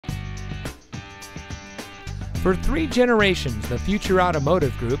For 3 generations, the Future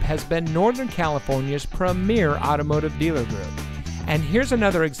Automotive Group has been Northern California's premier automotive dealer group. And here's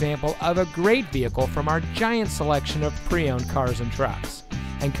another example of a great vehicle from our giant selection of pre-owned cars and trucks.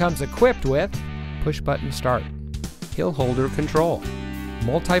 And comes equipped with push-button start, hill holder control,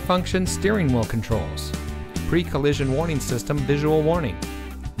 multifunction steering wheel controls, pre-collision warning system visual warning,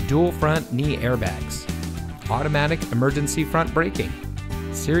 dual front knee airbags, automatic emergency front braking,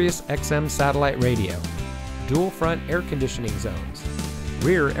 Sirius XM satellite radio, dual front air conditioning zones,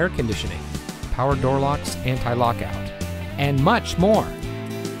 rear air conditioning, power door locks, anti-lockout, and much more.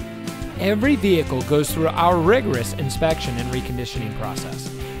 Every vehicle goes through our rigorous inspection and reconditioning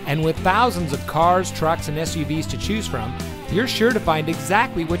process. And with thousands of cars, trucks, and SUVs to choose from, you're sure to find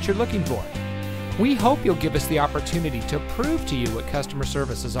exactly what you're looking for. We hope you'll give us the opportunity to prove to you what customer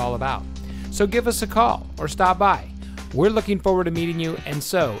service is all about. So give us a call or stop by. We're looking forward to meeting you, and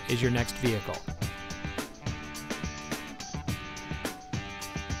so is your next vehicle.